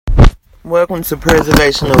Welcome to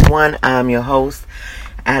Preservation of One. I'm your host,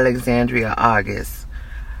 Alexandria August.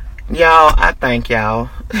 Y'all, I thank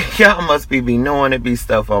y'all. Y'all must be knowing it be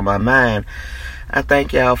stuff on my mind. I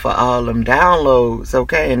thank y'all for all them downloads,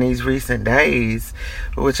 okay, in these recent days,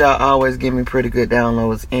 which y'all always give me pretty good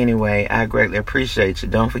downloads anyway. I greatly appreciate you.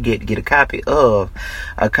 Don't forget to get a copy of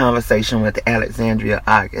A Conversation with Alexandria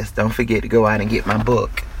August. Don't forget to go out and get my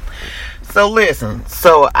book. So listen,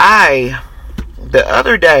 the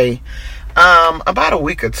other day, about a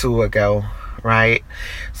week or two ago, right?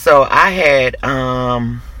 So I had,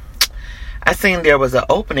 I seen there was an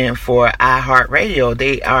opening for iHeartRadio.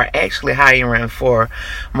 They are actually hiring for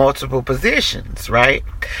multiple positions, right?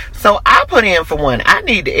 So I put in for one. I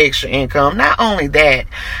need the extra income. Not only that,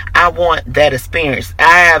 I want that experience.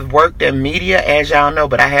 I have worked in media, as y'all know,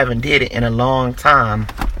 but I haven't did it in a long time.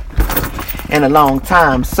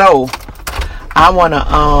 So I want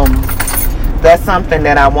to, that's something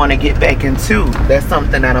that I want to get back into. That's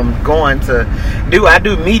something that I'm going to do. I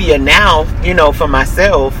do media now, for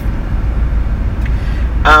myself.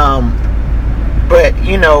 But,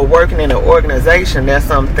 working in an organization, that's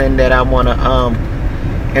something that I want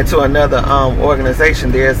to, into another,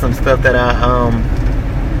 organization. There's some stuff that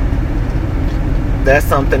that's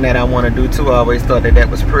something that I want to do too. I always thought that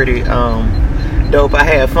was pretty, dope. I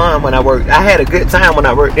had fun when I worked. I had a good time when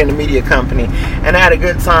I worked in the media company, and I had a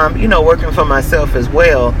good time, working for myself as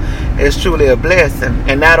well. It's truly a blessing.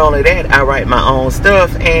 And not only that, I write my own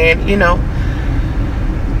stuff, and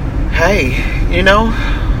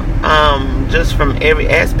just from every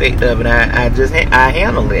aspect of it, I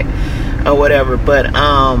handle it or whatever. But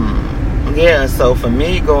so for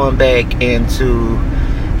me going back into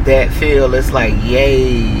that field, it's like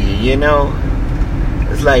yay,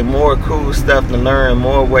 It's like more cool stuff to learn,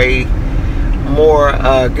 more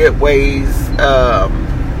good ways of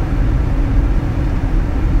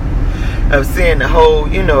seeing the whole,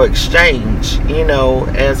 exchange,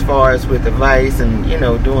 as far as with advice and,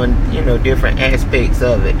 doing, different aspects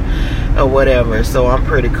of it or whatever. So I'm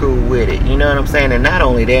pretty cool with it. You know what I'm saying? And not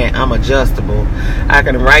only that, I'm adjustable. I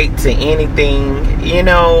can write to anything,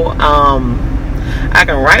 I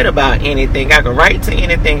can write about anything. I can write to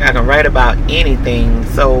anything. I can write about anything.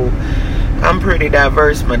 So I'm pretty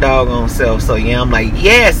diverse, my doggone self. So yeah, I'm like,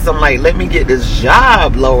 yes. I'm like, let me get this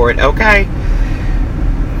job, Lord. Okay.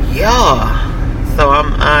 Yeah. So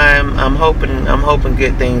I'm hoping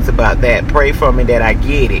good things about that. Pray for me that I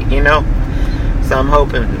get it. So I'm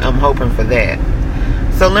hoping for that.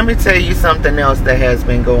 So let me tell you something else that has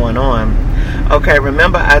been going on. Okay,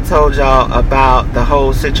 remember I told y'all about the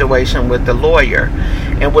whole situation with the lawyer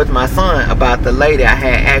and with my son, about the lady. I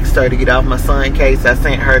had asked her to get off my son's case. I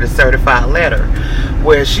sent her the certified letter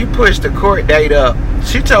where she pushed the court date up.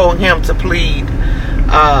 She told him to plead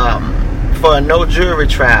for a no jury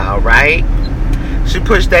trial, right? She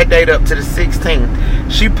pushed that date up to the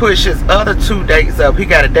 16th. She pushed his other 2 dates up. He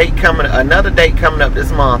got another date coming up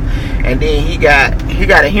this month, and then he got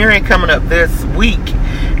a hearing coming up this week,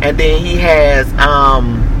 and then he has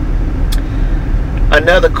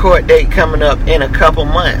another court date coming up in a couple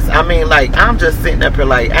months. I mean, like, I'm just sitting up here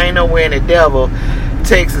like, ain't no way in the devil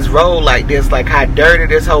Texas roll like this. Like, how dirty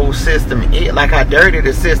this whole system is. Like, how dirty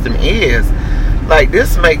the system is. Like,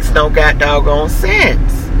 this makes no doggone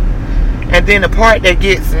sense. And then the part that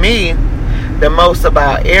gets me the most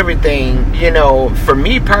about everything, for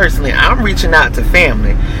me personally, I'm reaching out to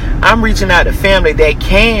family. I'm reaching out to family that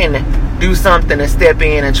can do something to step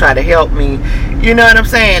in and try to help me, you know what I'm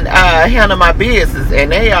saying, handle my business.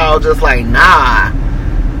 And they all just like, nah.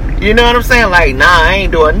 You know what I'm saying? Like, nah, I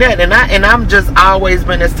ain't doing nothing. And I'm just always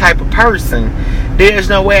been this type of person. There's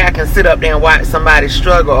no way I can sit up there and watch somebody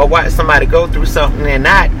struggle or watch somebody go through something and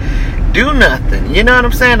not do nothing. You know what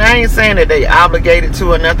I'm saying? I ain't saying that they obligated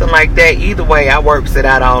to or nothing like that. Either way, I works it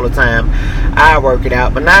out all the time. I work it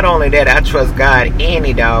out. But not only that, I trust God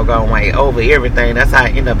any doggone way over everything. That's how I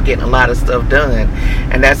end up getting a lot of stuff done.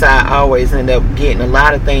 And that's how I always end up getting a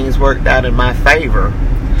lot of things worked out in my favor.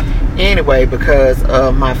 Anyway, because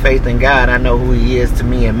of my faith in God, I know who He is to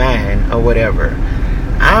me and mine or whatever.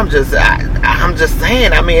 I'm just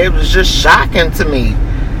saying, I mean, it was just shocking to me.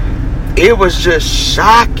 It was just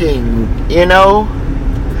shocking,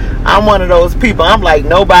 I'm one of those people. I'm like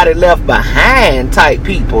nobody left behind type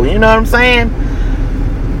people. You know what I'm saying?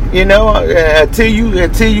 Until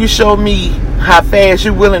you show me how fast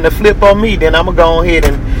you're willing to flip on me, then I'm gonna go ahead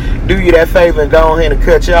and do you that favor and go ahead and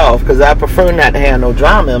cut you off, because I prefer not to have no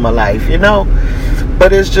drama in my life,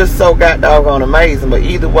 But it's just so doggone amazing. But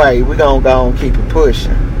either way, we're gonna go and keep it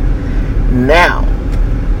pushing. Now,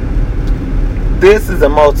 this is a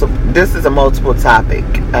multiple topic.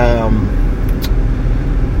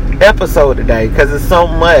 episode today because it's so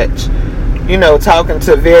much, talking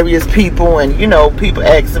to various people and, people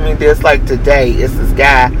asking me this. Like today, it's this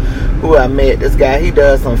guy who I met. This guy, he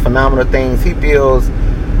does some phenomenal things. He builds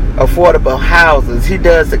affordable houses. He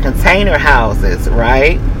does the container houses,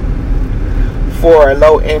 right? For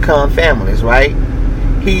low-income families, right?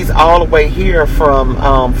 He's all the way here from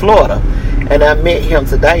Florida. And I met him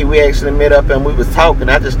today. We actually met up and we was talking.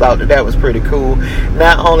 I just thought that was pretty cool.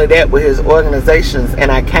 Not only that, with his organizations,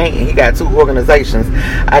 and he got 2 organizations.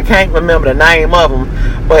 I can't remember the name of them,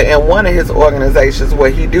 but in one of his organizations,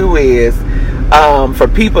 what he do is for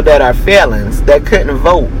people that are felons that couldn't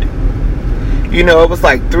vote. It was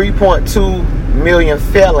like 3.2 million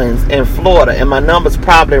felons in Florida, and my number's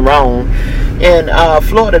probably wrong, in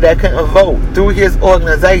Florida that couldn't vote. Through his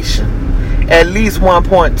organization, at least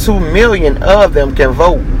 1.2 million of them can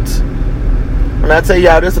vote. When I tell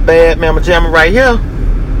y'all this is a bad mamma jamma right here,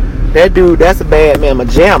 that dude, that's a bad mamma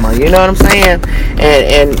jamma, you know what I'm saying?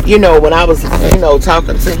 And when I was,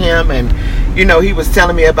 talking to him, and, he was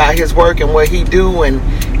telling me about his work and what he do, and,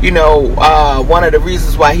 one of the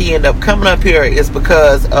reasons why he ended up coming up here is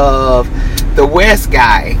because of the West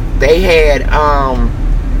guy. They had,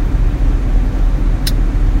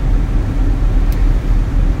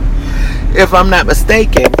 if I'm not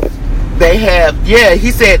mistaken,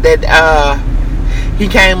 he said that, he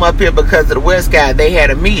came up here because of the West guy. They had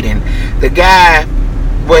a meeting. The guy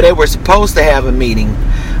where they were supposed to have a meeting,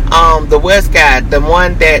 the West guy, the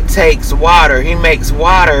one that takes water, he makes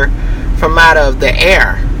water from out of the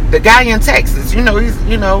air. The guy in Texas, he's,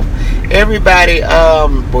 everybody,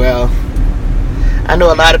 well, I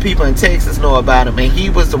know a lot of people in Texas know about him, and he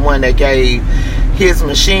was the one that gave his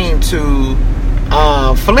machine to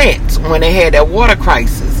Flint when they had that water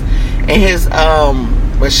crisis, and his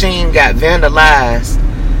machine got vandalized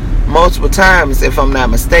multiple times, if I'm not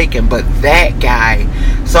mistaken. But that guy,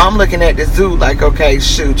 so I'm looking at this dude like, okay,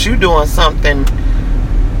 shoot, you doing something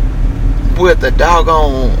with a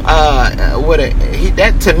doggone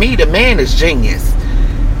that to me, the man is genius,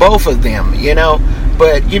 both of them,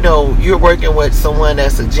 but you're working with someone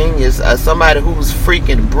that's a genius, somebody who's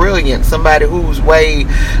freaking brilliant, somebody who's way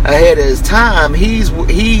ahead of his time. He's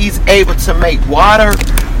able to make water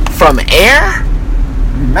from air,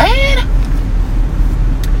 man.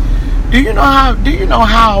 Do you know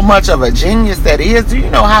how much of a genius that is? Do you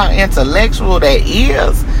know how intellectual that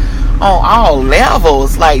is on all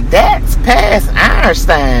levels? Like, that's past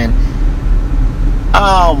Einstein.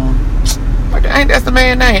 Ain't that's the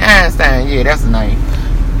man's name? Einstein, yeah, that's the name.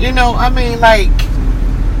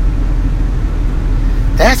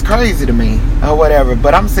 That's crazy to me, or whatever.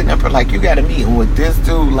 But I'm sitting up here like, you got a meeting with this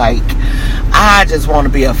dude. Like, I just want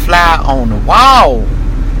to be a fly on the wall.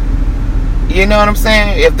 You know what I'm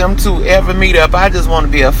saying? If them two ever meet up, I just want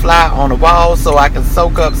to be a fly on the wall so I can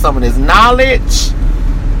soak up some of this knowledge.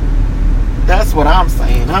 That's what I'm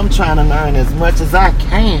saying. I'm trying to learn as much as I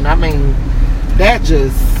can. I mean, that's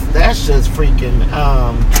just freaking,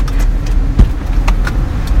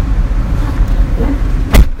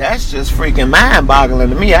 that's just freaking mind-boggling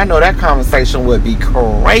to me. I know that conversation would be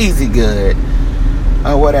crazy good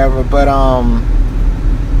or whatever, but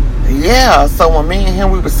yeah. So when me and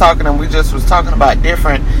him, we was talking, and we just was talking about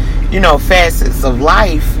different, facets of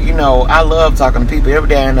life. I love talking to people. Every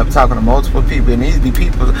day I end up talking to multiple people, and these be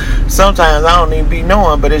people sometimes I don't even be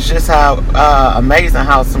knowing, but it's just how amazing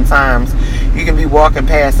how sometimes you can be walking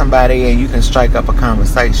past somebody and you can strike up a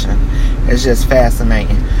conversation. It's just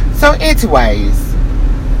fascinating. So anyways,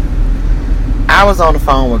 I was on the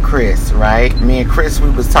phone with Chris, right? Me and Chris, we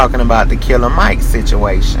was talking about the Killer Mike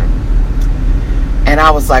situation. And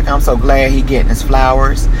I was like, I'm so glad he getting his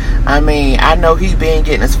flowers. I mean, I know he been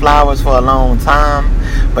getting his flowers for a long time,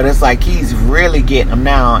 but it's like he's really getting them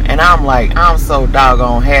now. And I'm like, I'm so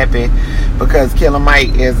doggone happy, because Killer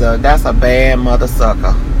Mike that's a bad mother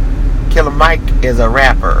sucker. Killer Mike is a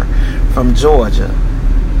rapper from Georgia.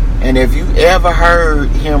 And if you ever heard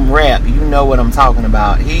him rap, you know what I'm talking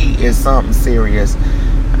about. He is something serious.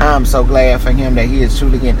 I'm so glad for him that he is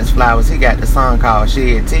truly getting his flowers. He got the song called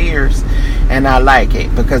Shed Tears, and I like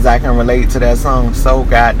it because I can relate to that song so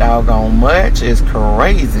god doggone much. It's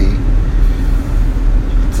crazy.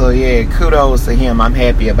 So yeah, kudos to him. I'm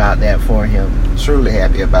happy about that for him. Truly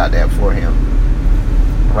happy about that for him.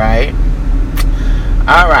 Right?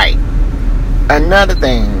 Alright. Another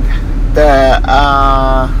thing.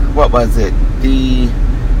 What was it? The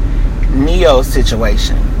Neo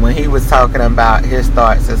situation, when he was talking about his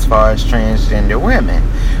thoughts as far as transgender women,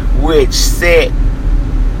 which said,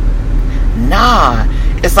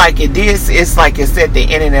 it's like it set the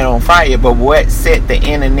internet on fire. But what set the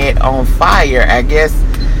internet on fire, I guess,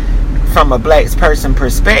 from a black person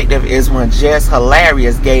perspective is when Jess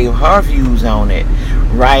Hilarious gave her views on it,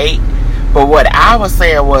 right? But what I was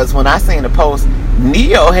saying was, when I seen the post,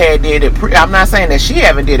 Neo had did it. I'm not saying that she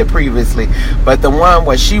haven't did it previously, but the one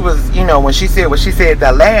where she was, when she said what she said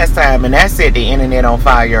the last time, and that set the internet on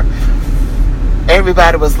fire.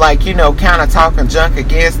 Everybody was like, kind of talking junk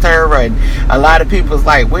against her, and a lot of people was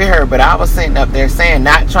like with her. But I was sitting up there saying,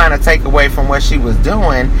 not trying to take away from what she was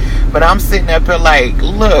doing, but I'm sitting up here like,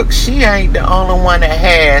 look, she ain't the only one that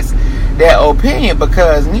has that opinion,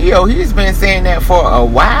 because Neo, he's been saying that for a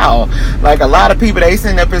while. Like, a lot of people, they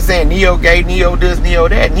sitting up here saying Neo gay, Neo this, Neo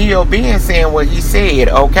that. Neo been saying what he said,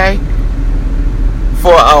 okay,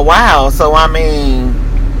 for a while. So I mean,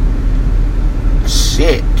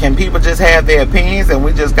 shit, can people just have their opinions and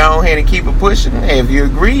we just go ahead and keep it pushing? If you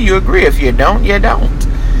agree, you agree. If you don't, you don't.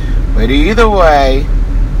 But either way,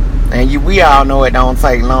 and we all know it don't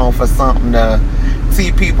take long for something to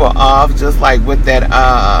tee people off. Just like with that,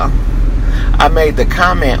 I made the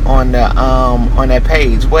comment on the on that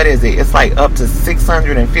page. What is it? It's like up to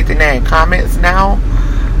 659 comments now,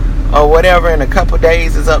 or whatever. In a couple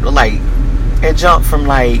days, it's up to like, it jumped from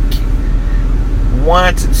like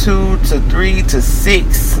 1 to 2 to 3 to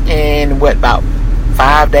 6 in what, about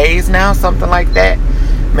 5 days now, something like that.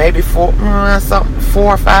 Maybe 4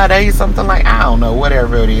 or 5 days, something like, I don't know,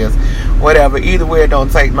 whatever it is. Whatever, either way, it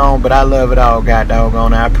don't take long, but I love it all, god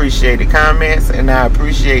doggone. I appreciate the comments, and I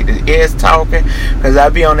appreciate the ears talking, because I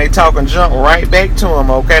be on there talking junk right back to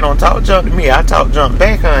them, okay? Don't talk junk to me, I talk junk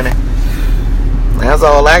back, honey. That's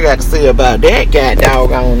all I got to say about that, god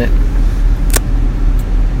doggone it.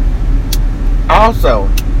 Also,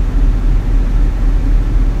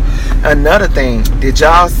 another thing, did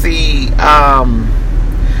y'all see,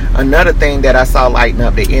 another thing that I saw lighting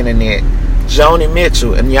up the internet? Joni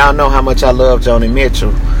Mitchell, and y'all know how much I love Joni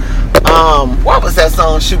Mitchell. What was that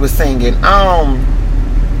song she was singing?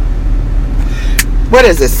 What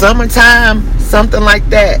is it? Summertime? Something like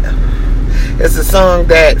that. It's a song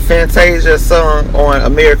that Fantasia sung on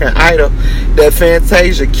American Idol. That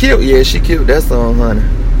Fantasia killed. Yeah, she killed that song, honey.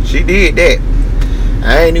 She did that.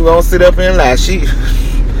 I ain't even gonna sit up and lie. She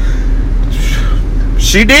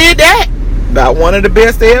did that. About one of the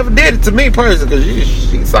best they ever did it to me personally, because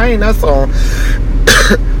she sang that song.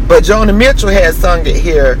 But Joni Mitchell had sung it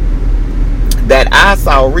here that I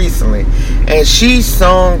saw recently, and she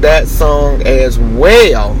sung that song as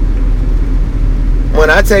well. When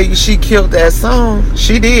I tell you she killed that song,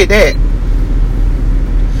 she did that.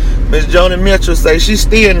 Miss Joni Mitchell say she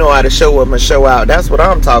still know how to show up and show out. That's what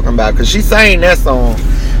I'm talking about, because she sang that song.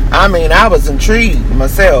 I mean, I was intrigued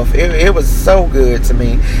myself. It was so good to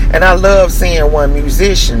me. And I love seeing when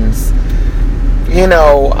musicians,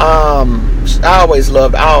 I always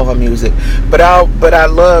loved all her music. But I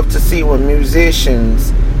love to see when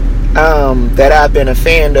musicians that I've been a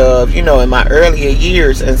fan of, in my earlier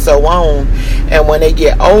years and so on, and when they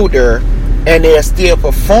get older and they're still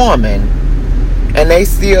performing and they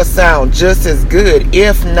still sound just as good,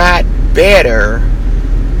 if not better,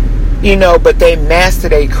 but they master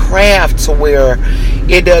their craft to where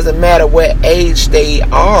it doesn't matter what age they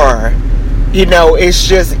are, it's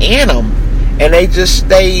just in them, and they just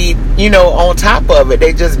stayed, on top of it.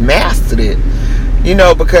 They just mastered it,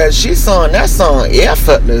 because she sung that song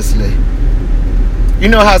effortlessly. You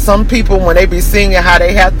know how some people, when they be singing, how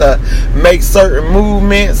they have to make certain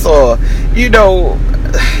movements, or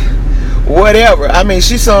whatever. I mean,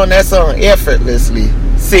 she sung that song effortlessly,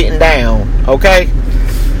 sitting down, okay?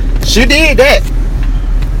 She did that.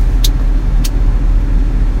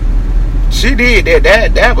 She did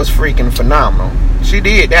that. That was freaking phenomenal. She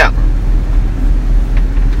did that one.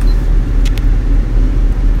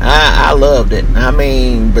 I loved it. I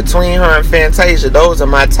mean, between her and Fantasia, those are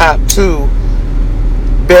my top 2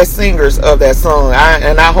 best singers of that song.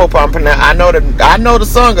 I hope I'm pronouncing. I know the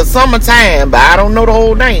song of Summertime, but I don't know the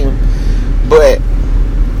whole name. But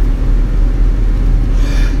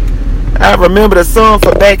I remember the song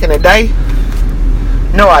from back in the day.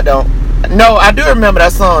 No, I don't. No, I do remember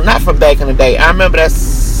that song, not from back in the day. I remember that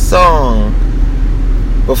song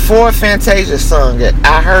before Fantasia sung it.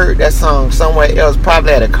 I heard that song somewhere else,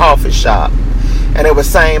 probably at a coffee shop, and it was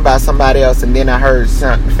sang by somebody else, and then I heard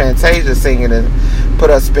Fantasia sing it and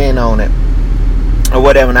put a spin on it or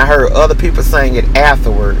whatever, and I heard other people sing it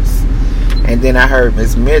afterwards, and then I heard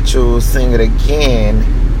Miss Mitchell sing it again.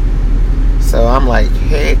 So I'm like,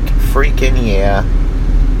 heck freaking yeah.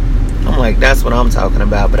 I'm like, that's what I'm talking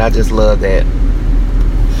about. But I just love that.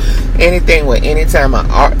 Anything with any type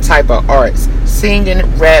of arts, singing,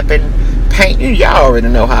 rapping, painting, y'all already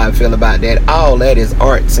know how I feel about that. All that is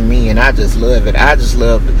art to me, and I just love it. I just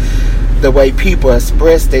love the way people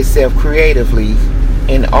express themselves creatively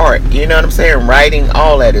in art. You know what I'm saying? Writing,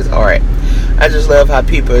 all that is art. I just love how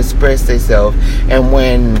people express themselves, and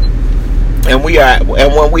when we are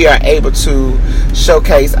able to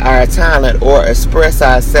showcase our talent or express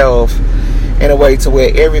ourselves in a way to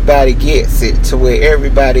where everybody gets it, to where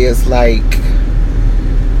everybody is like,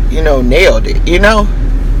 nailed it,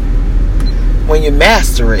 when you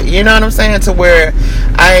master it, you know what I'm saying, to where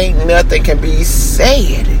ain't nothing can be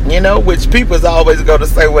said, which people's always go to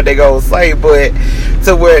say what they gonna say, but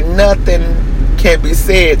to where nothing can be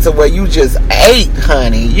said to where you just ate,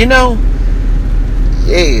 honey,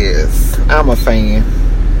 Yes, I'm a fan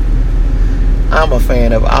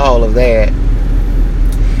of all of that.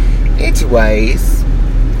 Anyways,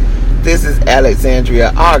 this is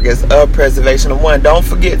Alexandria August of Preservation of One. Don't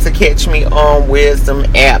forget to catch me on Wisdom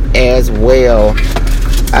app as well.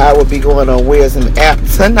 I will be going on Wisdom app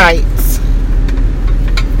tonight.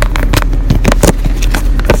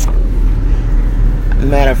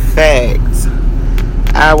 Matter of fact,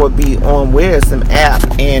 I will be on Wisdom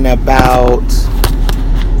app in about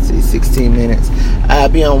 16 minutes. I'll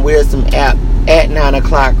be on Wisdom app at 9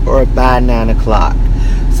 o'clock or by 9 o'clock.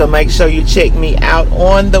 So make sure you check me out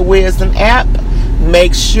on the Wisdom app.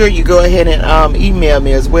 Make sure you go ahead and email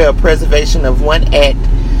me as well,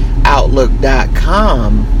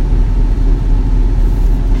 preservationof1@outlook.com.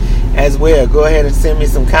 As well, go ahead and send me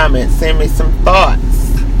some comments, send me some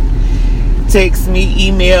thoughts. Text me,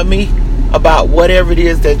 email me about whatever it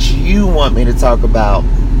is that you want me to talk about.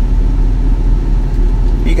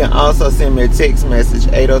 You can also send me a text message,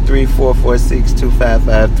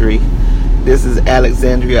 803-446-2553. This is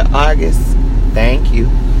Alexandria August. Thank you.